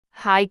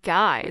Hi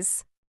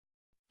guys.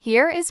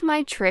 Here is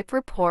my trip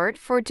report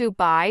for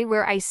Dubai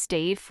where I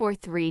stayed for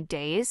 3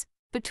 days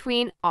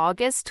between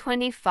August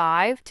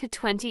 25 to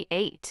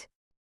 28.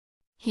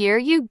 Here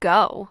you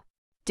go.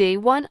 Day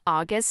 1,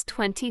 August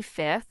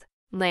 25th,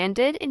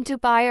 landed in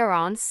Dubai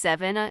around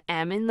 7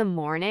 a.m. in the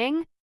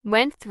morning,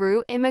 went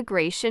through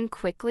immigration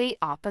quickly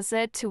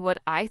opposite to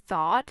what I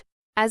thought,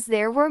 as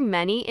there were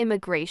many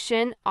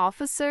immigration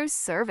officers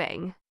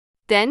serving.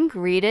 Then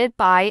greeted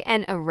by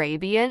an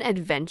Arabian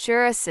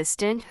adventure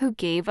assistant who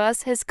gave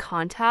us his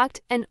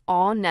contact and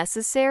all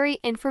necessary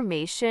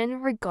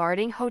information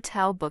regarding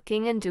hotel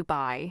booking in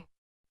Dubai.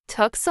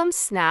 Took some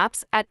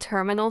snaps at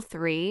Terminal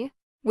 3,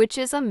 which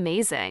is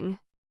amazing.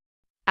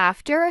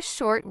 After a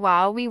short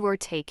while we were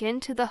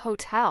taken to the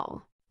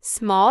hotel.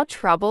 Small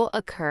trouble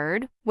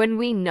occurred when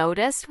we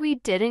noticed we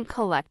didn't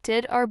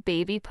collected our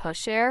baby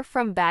pusher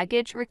from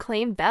baggage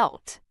reclaim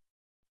belt.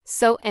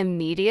 So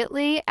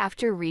immediately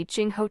after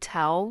reaching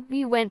hotel,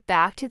 we went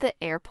back to the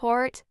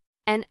airport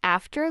and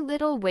after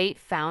little wait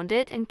found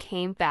it and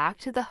came back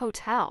to the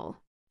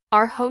hotel.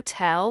 Our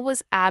hotel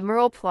was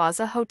Admiral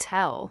Plaza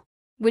Hotel,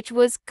 which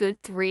was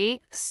good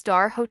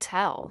 3-star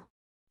hotel.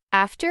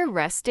 After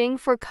resting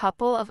for a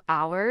couple of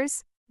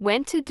hours,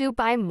 went to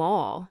Dubai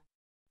Mall.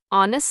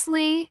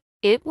 Honestly,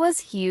 it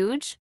was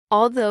huge,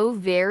 although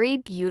very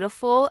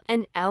beautiful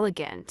and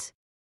elegant.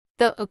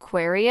 The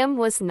aquarium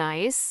was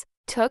nice.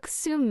 Took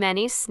so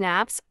many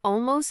snaps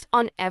almost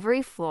on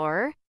every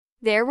floor.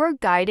 There were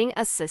guiding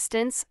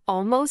assistants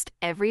almost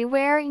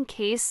everywhere in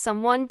case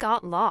someone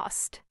got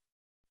lost.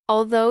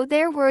 Although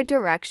there were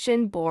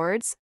direction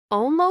boards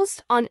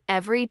almost on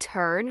every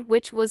turn,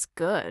 which was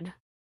good.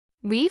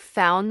 We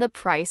found the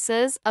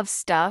prices of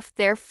stuff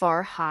there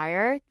far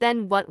higher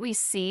than what we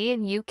see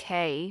in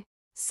UK,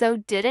 so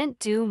didn't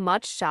do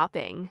much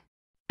shopping.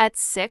 At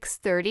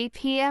 6:30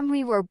 p.m.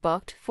 we were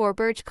booked for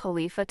Burj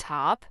Khalifa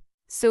top.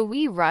 So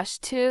we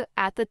rushed to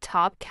at the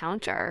top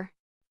counter.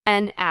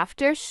 And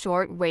after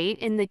short wait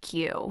in the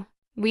queue,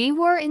 we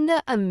were in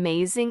the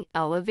amazing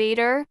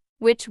elevator,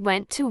 which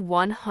went to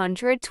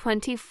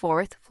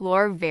 124th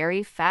floor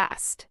very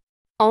fast.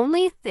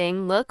 Only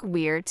thing looked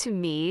weird to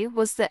me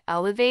was the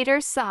elevator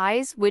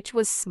size, which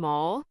was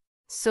small,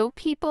 so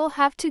people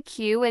have to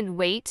queue and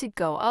wait to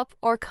go up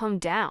or come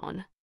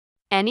down.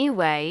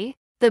 Anyway,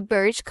 the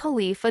Burj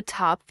Khalifa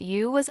top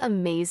view was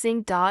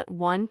amazing.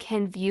 One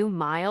can view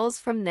miles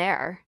from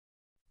there.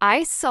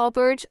 I saw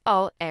Burj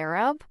Al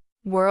Arab,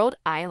 World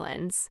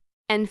Islands,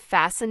 and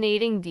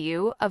fascinating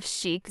view of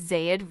Sheikh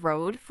Zayed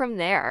Road from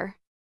there.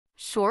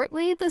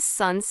 Shortly the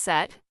sun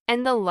set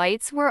and the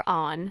lights were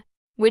on,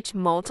 which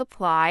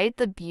multiplied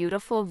the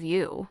beautiful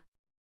view.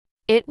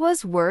 It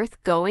was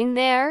worth going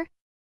there.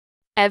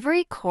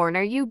 Every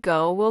corner you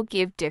go will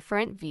give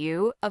different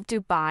view of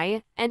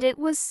Dubai and it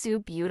was so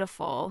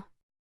beautiful.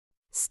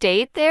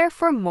 Stayed there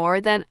for more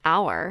than an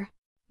hour.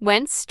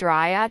 Went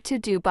straight to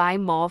Dubai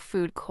Mall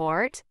food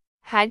court.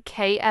 Had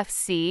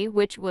KFC,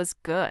 which was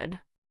good.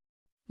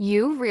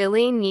 You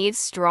really need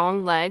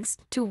strong legs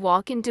to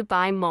walk in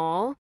Dubai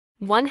Mall.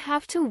 One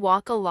have to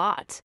walk a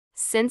lot,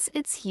 since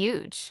it's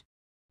huge.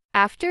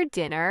 After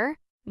dinner,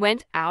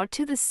 went out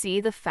to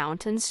see the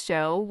fountains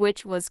show,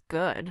 which was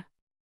good.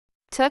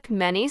 Took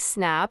many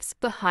snaps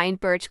behind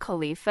Burj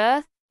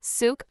Khalifa,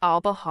 Souk Al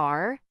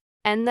Bahar,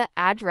 and the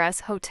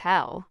Adherence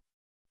Hotel.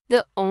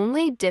 The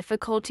only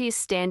difficulty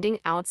standing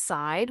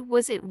outside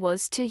was it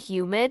was too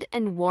humid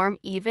and warm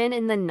even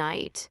in the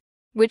night,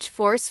 which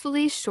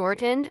forcefully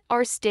shortened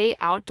our stay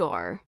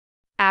outdoor.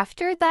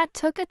 After that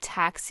took a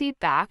taxi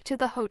back to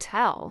the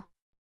hotel.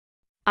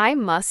 I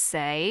must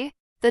say,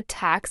 the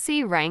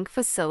taxi rank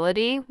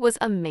facility was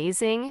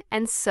amazing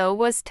and so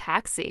was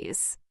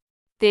taxis.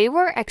 They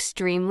were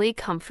extremely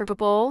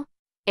comfortable,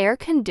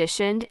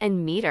 air-conditioned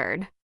and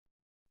metered.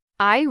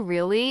 I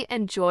really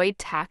enjoyed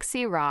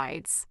taxi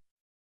rides.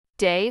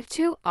 Day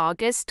 2,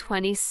 August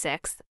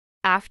 26th,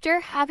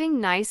 after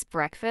having nice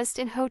breakfast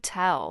in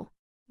hotel,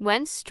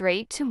 went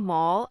straight to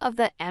Mall of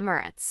the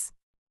Emirates.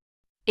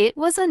 It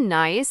was a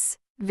nice,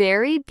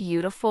 very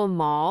beautiful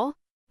mall,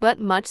 but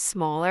much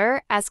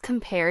smaller as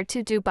compared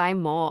to Dubai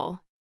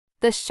Mall.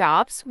 The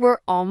shops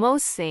were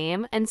almost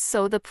same and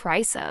so the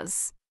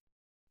prices.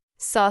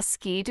 Saw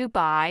Ski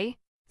Dubai,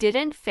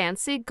 didn't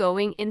fancy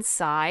going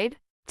inside,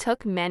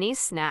 took many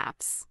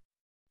snaps.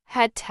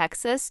 Had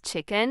Texas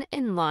chicken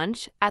in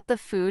lunch at the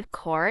food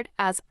court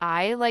as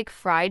I like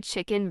fried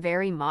chicken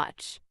very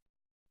much.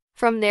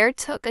 From there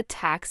took a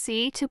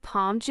taxi to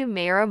Palm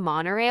Jumeirah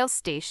monorail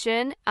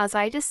station as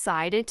I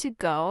decided to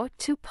go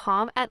to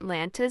Palm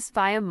Atlantis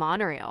via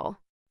monorail.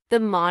 The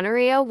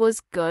monorail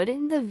was good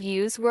and the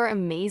views were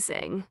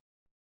amazing.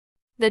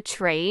 The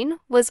train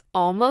was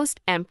almost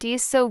empty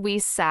so we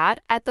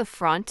sat at the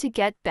front to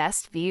get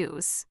best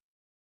views.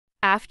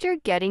 After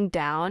getting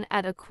down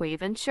at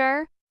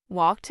Aquaventure,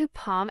 walked to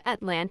Palm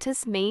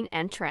Atlantis main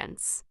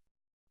entrance.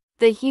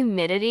 The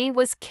humidity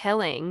was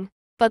killing,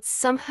 but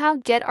somehow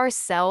get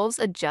ourselves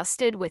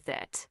adjusted with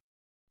it.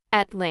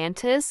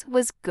 Atlantis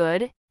was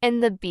good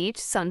and the beach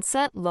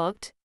sunset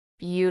looked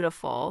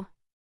beautiful.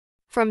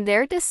 From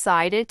there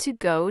decided to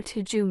go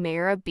to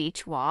Jumeirah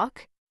Beach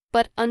Walk,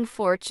 but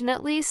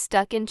unfortunately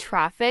stuck in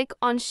traffic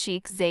on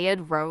Sheikh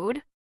Zayed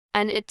Road,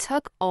 and it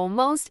took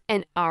almost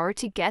an hour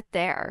to get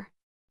there.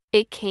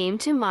 It came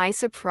to my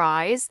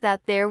surprise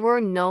that there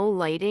were no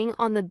lighting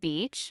on the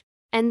beach,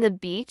 and the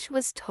beach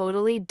was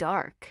totally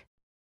dark.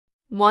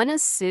 One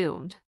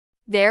assumed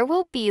there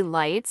will be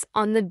lights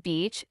on the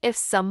beach if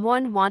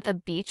someone want a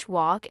beach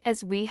walk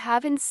as we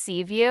have in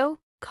Seaview,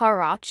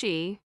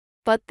 Karachi,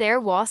 but there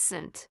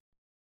wasn't.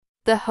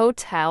 The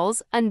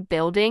hotels and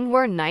building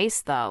were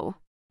nice though.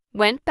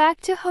 Went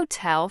back to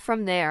hotel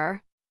from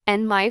there,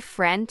 and my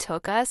friend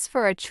took us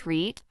for a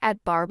treat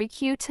at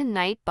Barbecue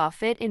Tonight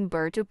Buffet in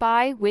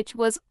Dubai, which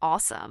was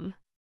awesome.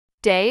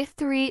 Day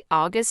 3,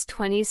 August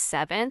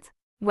 27th,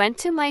 went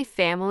to my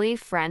family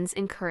friends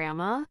in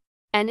Claremont,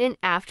 and in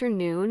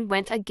afternoon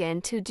went again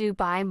to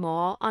Dubai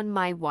Mall on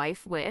my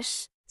wife's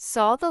wish,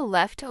 saw the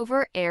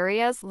leftover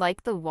areas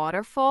like the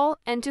waterfall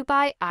and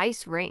Dubai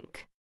ice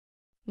rink.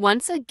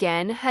 Once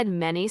again had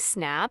many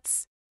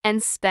snaps,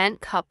 and spent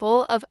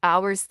couple of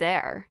hours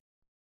there.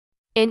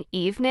 In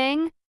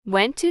evening,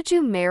 went to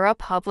Jumeirah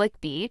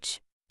Public Beach,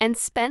 and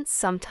spent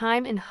some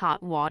time in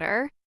hot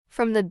water.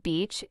 From the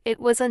beach it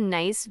was a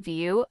nice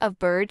view of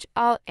Burj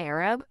Al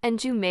Arab and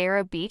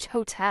Jumeirah Beach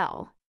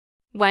Hotel.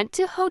 Went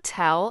to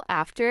hotel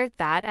after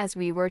that as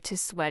we were too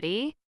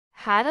sweaty,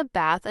 had a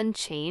bath and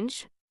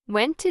change,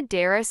 went to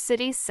Dara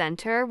City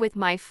Center with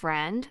my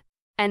friend,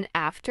 and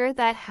after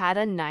that had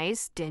a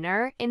nice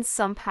dinner in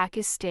some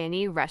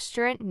Pakistani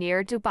restaurant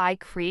near Dubai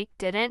Creek,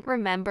 didn't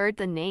remember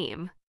the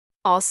name.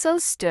 Also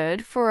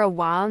stood for a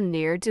while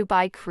near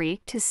Dubai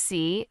Creek to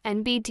see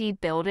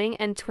NBD building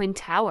and Twin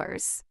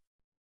Towers.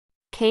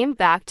 Came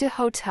back to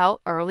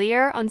hotel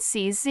earlier on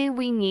CZ.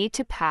 We need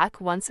to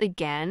pack once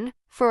again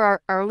for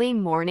our early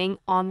morning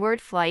onward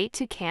flight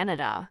to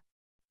Canada.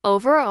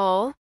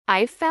 Overall,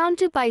 I found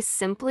Dubai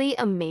simply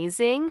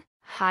amazing,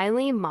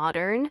 highly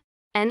modern,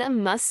 and a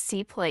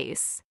must-see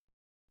place.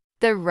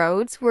 The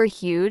roads were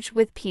huge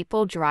with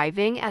people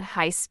driving at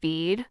high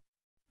speed.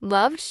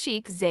 Loved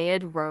Sheikh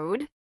Zayed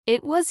Road.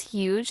 It was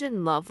huge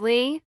and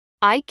lovely.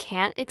 I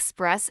can't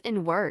express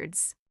in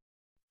words.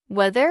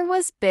 Weather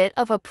was a bit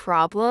of a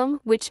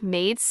problem which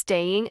made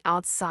staying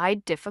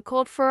outside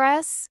difficult for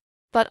us,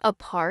 but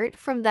apart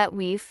from that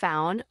we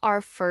found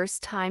our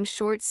first time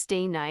short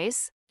stay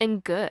nice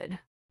and good.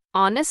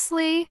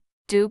 Honestly,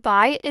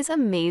 Dubai is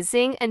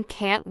amazing and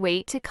can't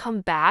wait to come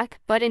back,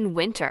 but in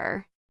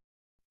winter.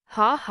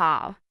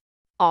 Haha.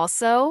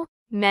 Also,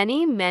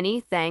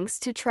 many thanks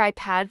to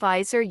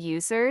TripAdvisor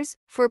users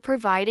for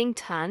providing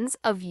tons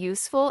of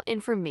useful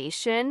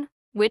information,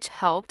 which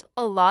helped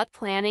a lot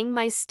planning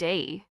my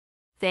stay.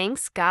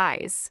 Thanks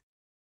guys.